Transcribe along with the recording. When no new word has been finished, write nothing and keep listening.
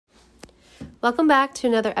Welcome back to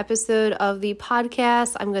another episode of the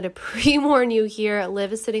podcast. I'm going to pre-warn you here.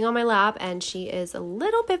 Liv is sitting on my lap and she is a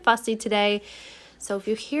little bit fussy today. So if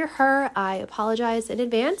you hear her, I apologize in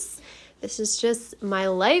advance. This is just my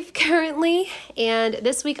life currently. And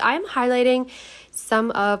this week I'm highlighting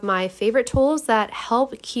some of my favorite tools that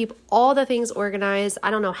help keep all the things organized.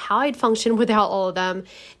 I don't know how I'd function without all of them.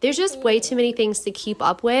 There's just way too many things to keep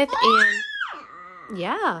up with. And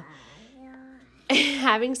yeah.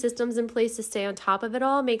 Having systems in place to stay on top of it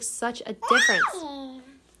all makes such a difference.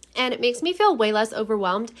 And it makes me feel way less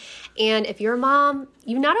overwhelmed. And if you're a mom,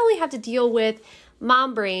 you not only have to deal with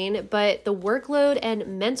mom brain, but the workload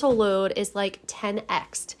and mental load is like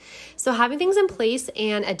 10x'd. So having things in place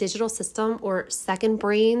and a digital system or second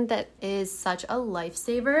brain that is such a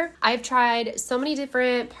lifesaver. I've tried so many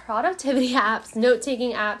different productivity apps,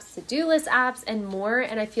 note-taking apps, to-do list apps, and more.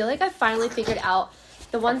 And I feel like I've finally figured out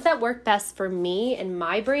the ones that work best for me and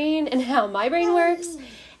my brain and how my brain works,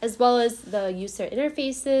 as well as the user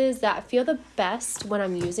interfaces that feel the best when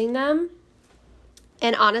I'm using them.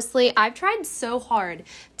 And honestly, I've tried so hard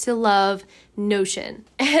to love Notion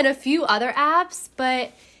and a few other apps,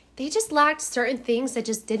 but they just lacked certain things that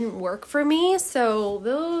just didn't work for me. So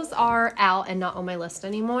those are out and not on my list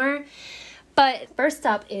anymore. But first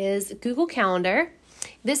up is Google Calendar.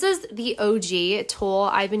 This is the OG tool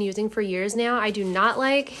I've been using for years now. I do not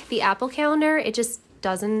like the Apple Calendar. It's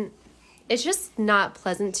just not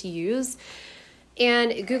pleasant to use.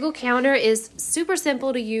 And Google Calendar is super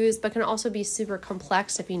simple to use, but can also be super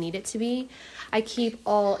complex if you need it to be. I keep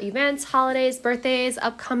all events, holidays, birthdays,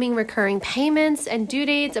 upcoming recurring payments, and due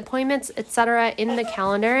dates, appointments, etc. in the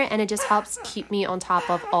calendar, and it just helps keep me on top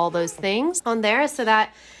of all those things on there so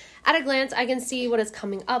that at a glance, I can see what is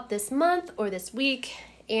coming up this month or this week.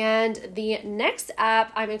 And the next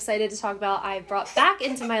app I'm excited to talk about, I brought back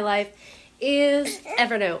into my life, is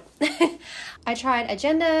Evernote. I tried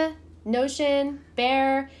Agenda, Notion,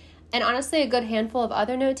 Bear, and honestly a good handful of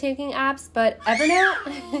other note-taking apps, but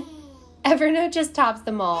Evernote just tops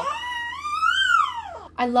them all.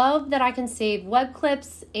 I love that I can save web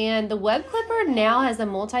clips, and the web clipper now has a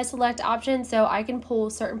multi-select option, so I can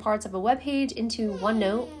pull certain parts of a web page into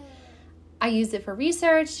OneNote. I use it for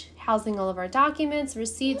research, housing all of our documents,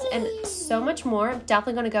 receipts, and so much more. I'm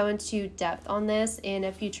definitely going to go into depth on this in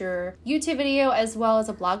a future YouTube video as well as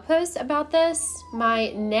a blog post about this. My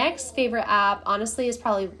next favorite app, honestly, is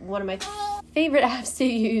probably one of my favorite apps to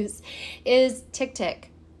use, is TickTick.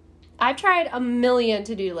 I've tried a million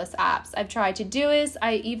to-do list apps. I've tried Todoist.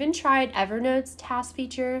 I even tried Evernote's task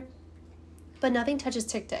feature, but nothing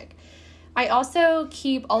touches TickTick. I also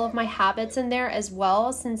keep all of my habits in there as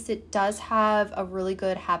well, since it does have a really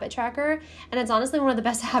good habit tracker. And it's honestly one of the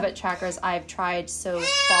best habit trackers I've tried so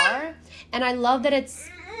far. And I love that it's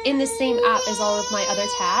in the same app as all of my other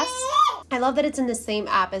tasks.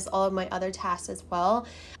 as well.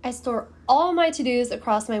 I store all my to-dos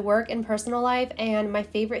across my work and personal life, and my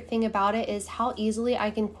favorite thing about it is how easily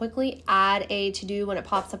I can quickly add a to-do when it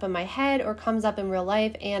pops up in my head or comes up in real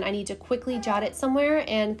life and I need to quickly jot it somewhere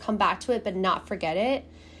and come back to it but not forget it.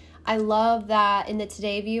 I love that in the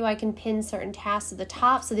today view I can pin certain tasks at the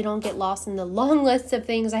top so they don't get lost in the long list of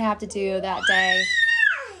things I have to do that day.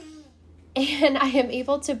 And I am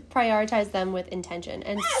able to prioritize them with intention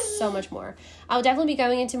and so much more. I'll definitely be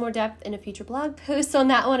going into more depth in a future blog post on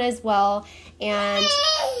that one as well. And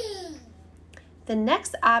the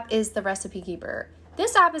next app is the Recipe Keeper.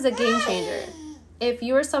 This app is a game changer. If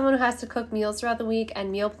you are someone who has to cook meals throughout the week and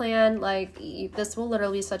meal plan, this will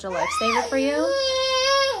literally be such a lifesaver for you.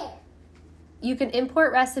 You can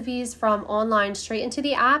import recipes from online straight into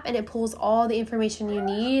the app, and it pulls all the information you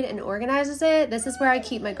need and organizes it. This is where I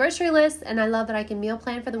keep my grocery list, and I love that I can meal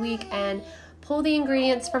plan for the week and pull the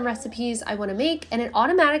ingredients from recipes I want to make, and it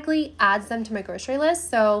automatically adds them to my grocery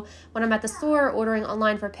list. So when I'm at the store ordering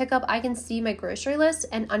online for pickup, I can see my grocery list,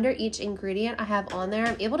 and under each ingredient I have on there,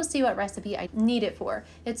 I'm able to see what recipe I need it for.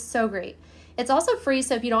 It's so great. It's also free,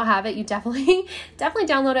 so if you don't have it, you definitely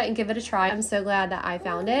download it and give it a try. I'm so glad that I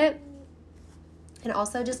found it. It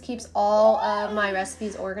also just keeps all of my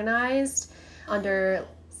recipes organized under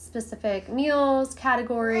specific meals,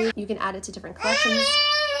 categories. You can add it to different collections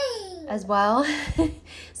as well.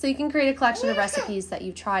 So you can create a collection of recipes that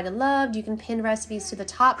you've tried and loved. You can pin recipes to the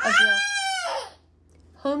top of your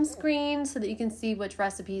home screen so that you can see which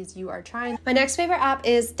recipes you are trying. My next favorite app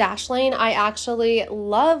is Dashlane. I actually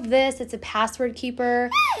love this. It's a password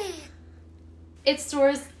keeper. It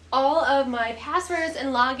stores all of my passwords and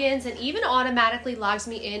logins and even automatically logs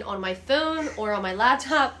me in on my phone or on my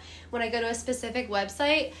laptop when I go to a specific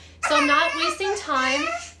website. So I'm not wasting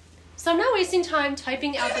time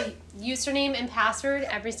typing out the username and password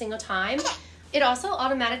every single time. It also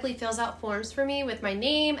automatically fills out forms for me with my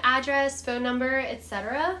name, address, phone number,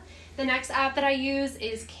 etc. The next app that I use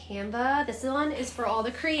is Canva. This one is for all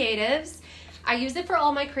the creatives. I use it for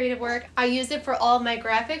all my creative work. I use it for all my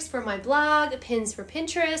graphics for my blog, pins for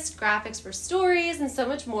Pinterest, graphics for stories, and so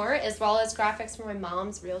much more, as well as graphics for my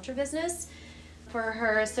mom's realtor business, for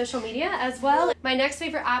her social media as well. My next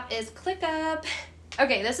favorite app is ClickUp.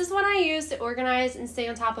 Okay, this is what I use to organize and stay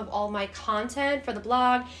on top of all my content for the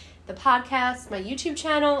blog, the podcast, my YouTube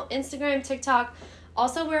channel, Instagram, TikTok.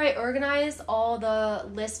 Also where I organize all the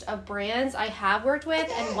list of brands I have worked with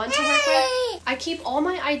and want to work with. I keep all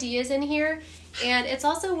my ideas in here, and it's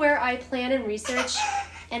also where I plan and research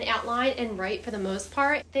and outline and write for the most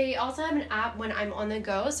part. They also have an app when I'm on the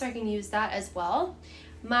go, so I can use that as well.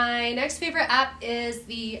 My next favorite app is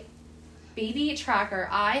the Baby Tracker.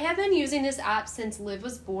 I have been using this app since Liv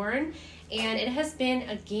was born, and it has been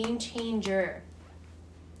a game changer.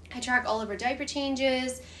 I track all of her diaper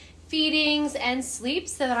changes, feedings, and sleep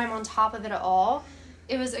so that I'm on top of it all.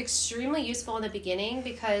 It was extremely useful in the beginning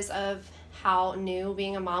because of how new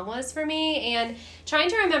being a mom was for me, and trying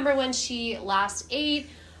to remember when she last ate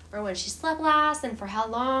or when she slept last and for how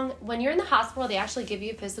long. When you're in the hospital, they actually give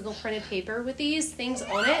you physical printed paper with these things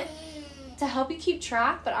on it to help you keep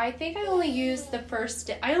track, but I think I only use it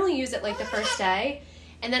like the first day,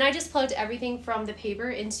 and then I just plugged everything from the paper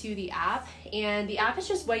into the app, and the app is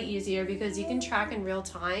just way easier because you can track in real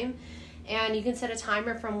time, and you can set a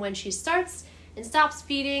timer from when she starts and stops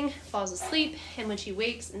feeding, falls asleep, and when she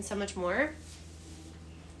wakes, and so much more.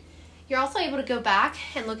 You're also able to go back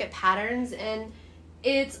and look at patterns, and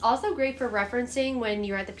it's also great for referencing when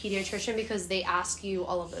you're at the pediatrician because they ask you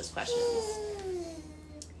all of those questions.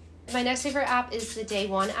 My next favorite app is the Day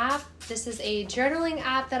One app. This is a journaling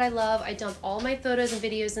app that I love. I dump all my photos and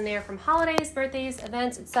videos in there from holidays, birthdays,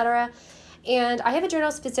 events, etc. And I have a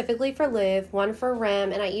journal specifically for Liv, one for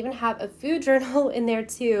Rem, and I even have a food journal in there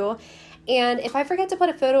too. And if I forget to put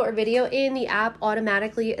a photo or video in, the app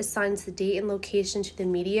automatically assigns the date and location to the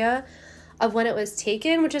media of when it was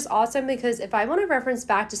taken, which is awesome because if I want to reference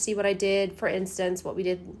back to see what I did, for instance, what we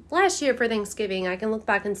did last year for Thanksgiving, I can look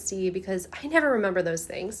back and see because I never remember those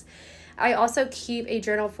things. I also keep a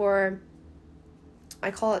journal I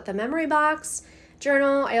call it the memory box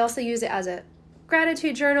journal. I also use it as a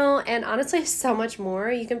gratitude journal, and honestly, so much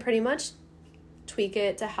more. You can pretty much tweak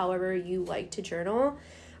it to however you like to journal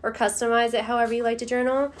or customize it however you like to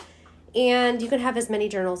journal. And you can have as many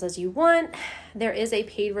journals as you want. There is a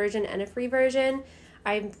paid version and a free version.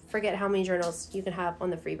 I forget how many journals you can have on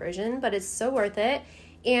the free version, but it's so worth it.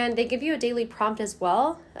 And they give you a daily prompt as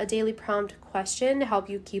well, a daily prompt question to help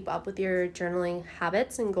you keep up with your journaling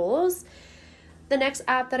habits and goals. The next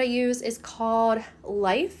app that I use is called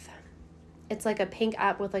Life. It's like a pink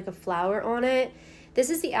app with like a flower on it. This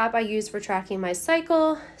is the app I use for tracking my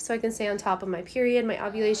cycle so I can stay on top of my period, my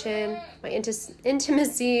ovulation, my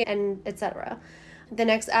intimacy, and etc. The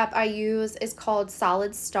next app I use is called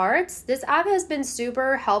Solid Starts. This app has been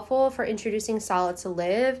super helpful for introducing Solid to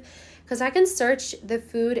Liv because I can search the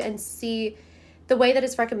food and see the way that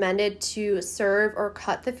it's recommended to serve or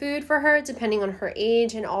cut the food for her depending on her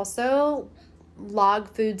age, and also log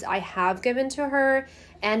foods I have given to her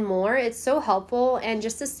and more. It's so helpful, and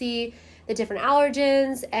just to see the different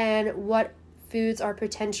allergens and what foods are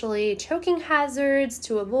potentially choking hazards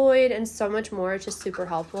to avoid and so much more. It's just super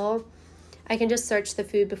helpful. I can just search the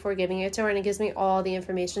food before giving it to her and it gives me all the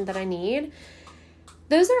information that I need.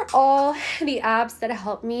 Those are all the apps that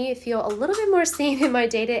help me feel a little bit more sane in my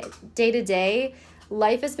day-to-day.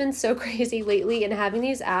 Life has been so crazy lately, and having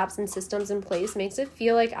these apps and systems in place makes it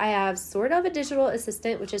feel like I have sort of a digital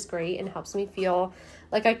assistant, which is great and helps me feel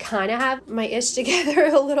like I kind of have my ish together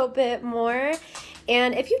a little bit more.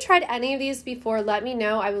 And if you tried any of these before, let me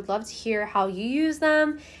know. I would love to hear how you use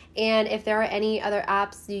them. And if there are any other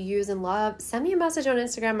apps you use and love, send me a message on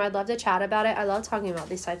Instagram. I'd love to chat about it. I love talking about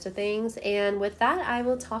these types of things. And with that, I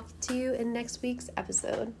will talk to you in next week's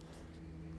episode.